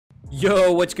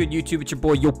Yo, what's good, YouTube? It's your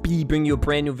boy Yoipi, bringing you a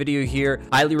brand new video here.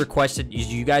 Highly requested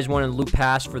is you guys want to loot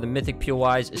pass for the mythic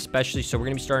POIs, especially. So we're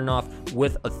gonna be starting off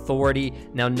with authority.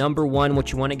 Now, number one,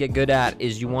 what you want to get good at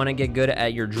is you want to get good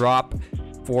at your drop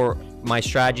for my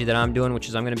strategy that I'm doing, which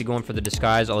is I'm going to be going for the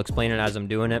disguise. I'll explain it as I'm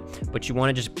doing it, but you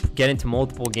want to just get into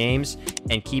multiple games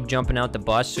and keep jumping out the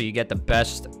bus so you get the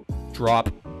best drop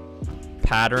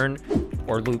pattern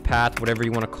or loot path, whatever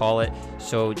you want to call it.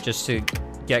 So just to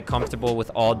get comfortable with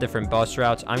all different bus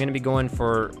routes, I'm going to be going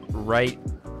for right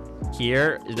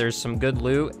here. There's some good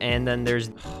loot, and then there's,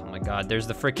 oh my god, there's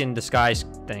the freaking disguise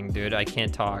thing, dude. I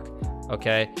can't talk.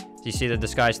 Okay, so you see the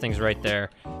disguise thing's right there.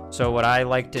 So what I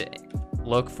like to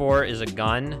look for is a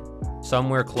gun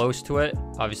somewhere close to it.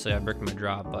 Obviously I bricked my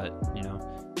drop, but you know,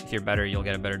 if you're better, you'll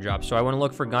get a better drop. So I want to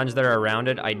look for guns that are around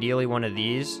it, ideally one of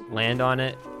these. Land on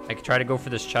it. I could try to go for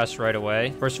this chest right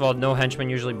away. First of all, no henchmen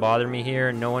usually bother me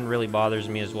here. No one really bothers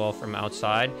me as well from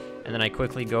outside. And then I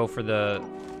quickly go for the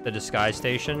disguise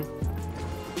station.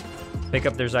 Pick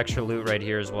up, there's extra loot right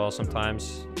here as well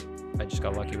sometimes. I just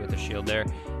got lucky with the shield there.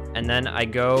 And then I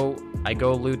go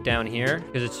loot down here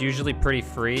because it's usually pretty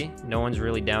free. No one's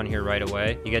really down here right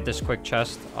away. You get this quick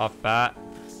chest off bat.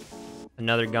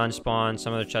 Another gun spawn,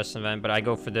 some other chest event, but I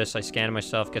go for this. I scan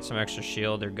myself, get some extra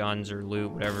shield or guns or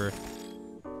loot, whatever.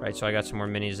 Right, so I got some more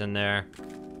minis in there.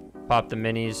 Pop the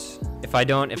minis. If I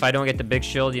don't get the big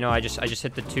shield, you know, I just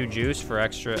hit the 2 juice for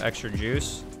extra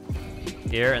juice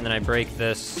here, and then I break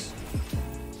this.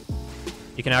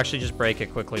 You can actually just break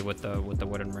it quickly with the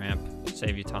wooden ramp.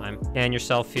 Save you time. And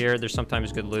yourself here. There's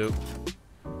sometimes good loot.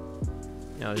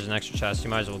 You know, there's an extra chest. You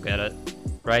might as well get it.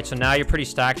 Right, so now you're pretty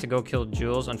stacked to go kill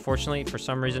jewels. Unfortunately, for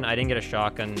some reason, I didn't get a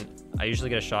shotgun. I usually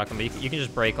get a shotgun, but you can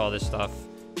just break all this stuff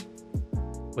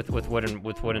with wood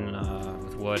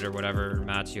or whatever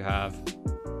mats you have.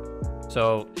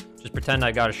 So just pretend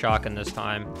I got a shotgun this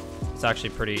time. It's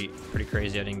actually pretty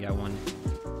crazy I didn't get one.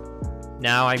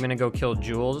 Now I'm gonna go kill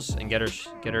Jules and get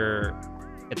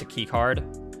the key card.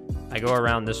 I go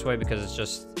around this way because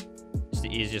it's the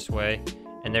easiest way.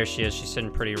 And there she is. She's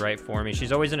sitting pretty right for me.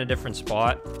 She's always in a different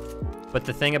spot. But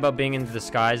the thing about being in the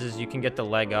disguise is you can get the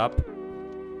leg up.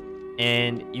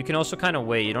 And you can also kind of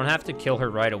wait. You don't have to kill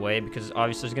her right away because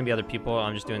obviously there's going to be other people.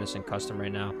 I'm just doing this in custom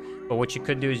right now. But what you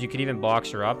could do is you could even box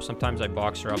her up. Sometimes I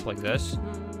box her up like this.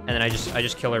 And then I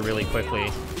just kill her really quickly.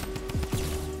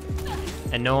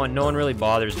 And no one really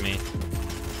bothers me.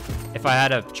 If I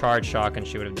had a charged shotgun,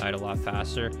 she would have died a lot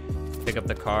faster. Pick up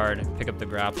the card, pick up the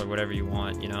grappler, whatever you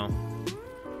want, you know.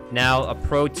 Now, a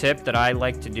pro tip that I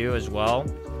like to do as well.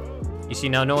 You see,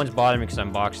 now no one's bothering me because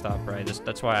I'm boxed up, right?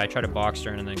 That's why I try to box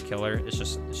her and then kill her. It's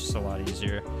just a lot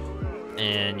easier.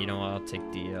 And you know, I'll take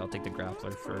the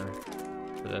grappler for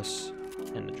this,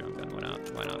 and the drum gun.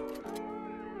 Why not?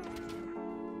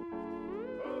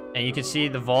 And you can see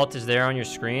the vault is there on your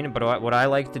screen. But what I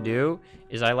like to do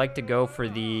is I like to go for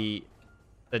the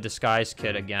disguise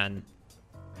kit again.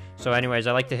 So anyways,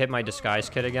 I like to hit my disguise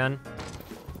kit again.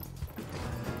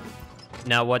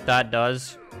 Now what that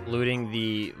does, looting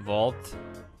the vault,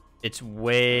 it's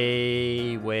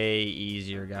way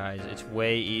easier, guys. It's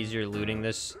way easier looting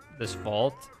this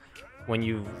vault when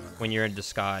you're in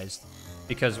disguise.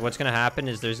 Because what's gonna happen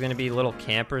is there's gonna be little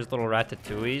campers, little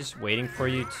ratatouilles waiting for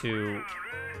you to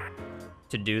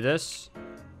do this.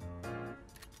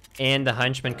 And the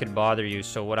henchman could bother you.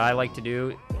 So what I like to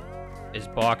do is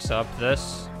box up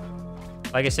this.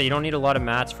 Like I said, you don't need a lot of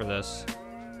mats for this.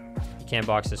 You can't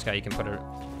box this guy. You can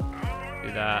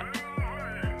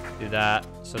do that,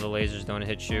 so the lasers don't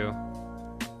hit you.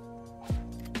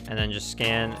 And then just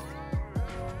scan.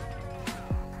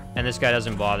 And this guy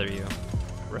doesn't bother you.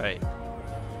 Right.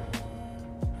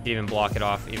 You even block it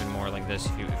off even more like this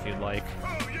if you'd like.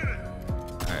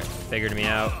 Alright, figured me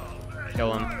out.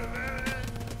 Kill him.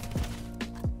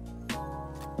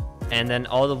 And then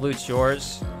all the loot's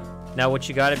yours. Now what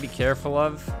you gotta be careful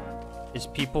of is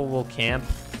people will camp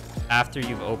after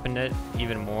you've opened it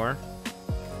even more.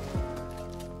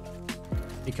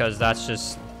 Because that's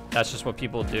just what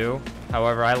people do.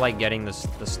 However, I like getting the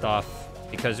stuff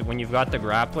because when you've got the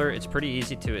grappler, it's pretty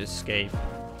easy to escape.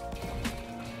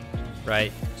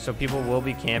 Right? So people will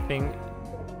be camping.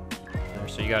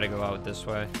 So you gotta go out this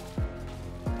way.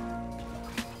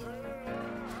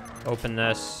 Open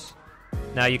this.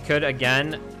 Now you could,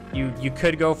 again, you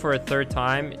could go for a third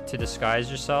time to disguise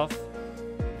yourself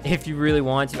if you really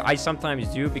want to. I sometimes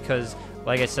do because,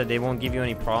 like I said, they won't give you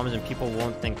any problems and people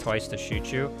won't think twice to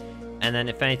shoot you. And then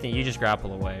if anything, you just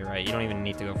grapple away, right? You don't even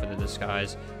need to go for the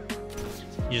disguise.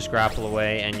 You just grapple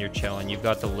away and you're chilling. You've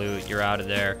got the loot. You're out of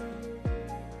there.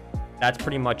 That's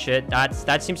pretty much it.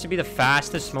 That seems to be the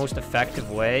fastest, most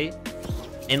effective way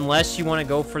unless you want to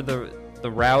go for the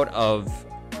route of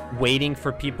waiting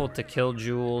for people to kill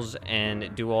jewels and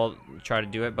try to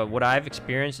do it. But what I've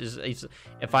experienced is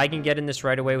if I can get in this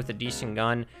right away with a decent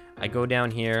gun, I go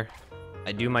down here,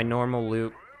 I do my normal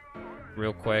loot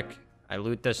real quick, I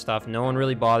loot this stuff, no one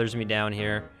really bothers me down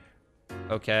here,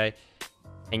 okay,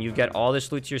 and you get all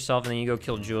this loot to yourself, and then you go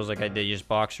kill jewels like I did. You just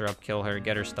box her up, kill her,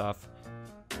 get her stuff,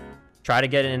 try to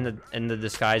get in the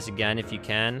disguise again if you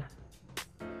can,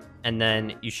 and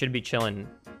then you should be chilling.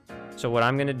 So what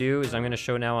I'm gonna do is I'm gonna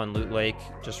show now on Loot Lake,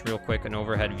 just real quick, an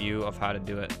overhead view of how to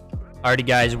do it. Alrighty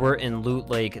guys, we're in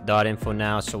lootlake.info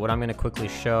now. So what I'm gonna quickly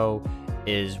show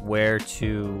is where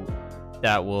to,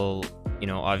 that will, you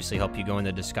know, obviously help you go in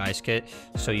the disguise kit.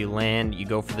 So you land, you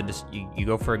go for the you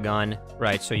go for a gun,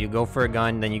 right? So you go for a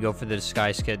gun, then you go for the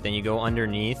disguise kit, then you go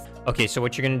underneath. Okay, so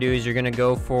what you're gonna do is you're gonna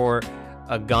go for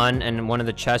a gun, and one of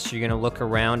the chests you're gonna look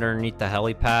around underneath the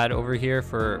helipad over here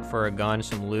for a gun,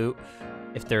 some loot,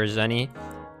 if there's any.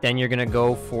 Then you're gonna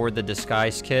go for the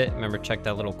disguise kit. Remember, check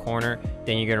that little corner.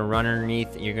 Then you're gonna run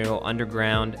underneath, you're gonna go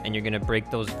underground, and you're gonna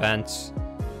break those vents,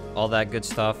 all that good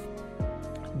stuff.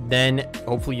 Then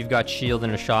hopefully you've got shield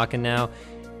and a shotgun now,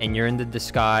 and you're in the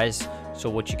disguise. So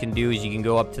what you can do is you can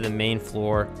go up to the main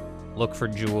floor, look for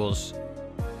jewels,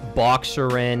 box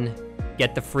her in,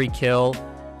 get the free kill,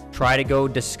 try to go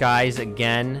disguise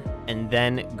again, and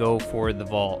then go for the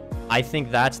vault. I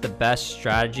think that's the best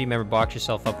strategy. Remember, box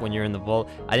yourself up when you're in the vault.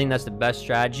 I think that's the best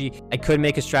strategy. I could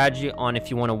make a strategy on if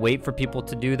you want to wait for people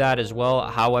to do that as well.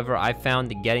 However, I found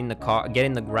that getting the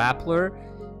grappler,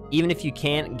 even if you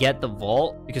can't get the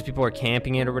vault because people are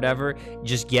camping it or whatever,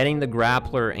 just getting the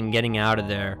grappler and getting out of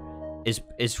there is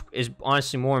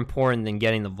honestly more important than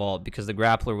getting the vault, because the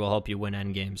grappler will help you win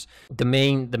end games. The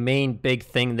main big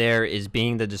thing there is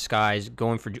being the disguise,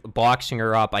 going for boxing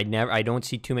her up. I don't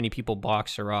see too many people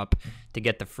box her up to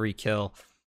get the free kill.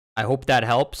 I hope that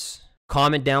helps.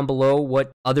 Comment down below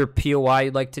what other POI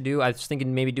you'd like to do. I was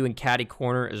thinking maybe doing Caddy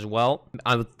Corner as well.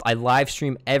 I live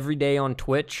stream every day on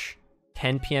Twitch,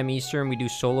 10 p.m. Eastern. We do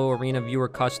solo arena viewer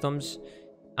customs.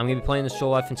 I'm gonna be playing the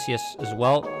solo FNCS as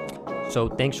well. So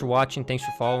thanks for watching, thanks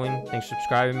for following, thanks for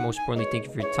subscribing. Most importantly, thank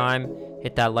you for your time.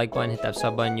 Hit that like button, hit that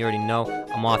sub button. You already know.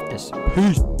 I'm off this.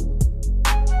 Peace.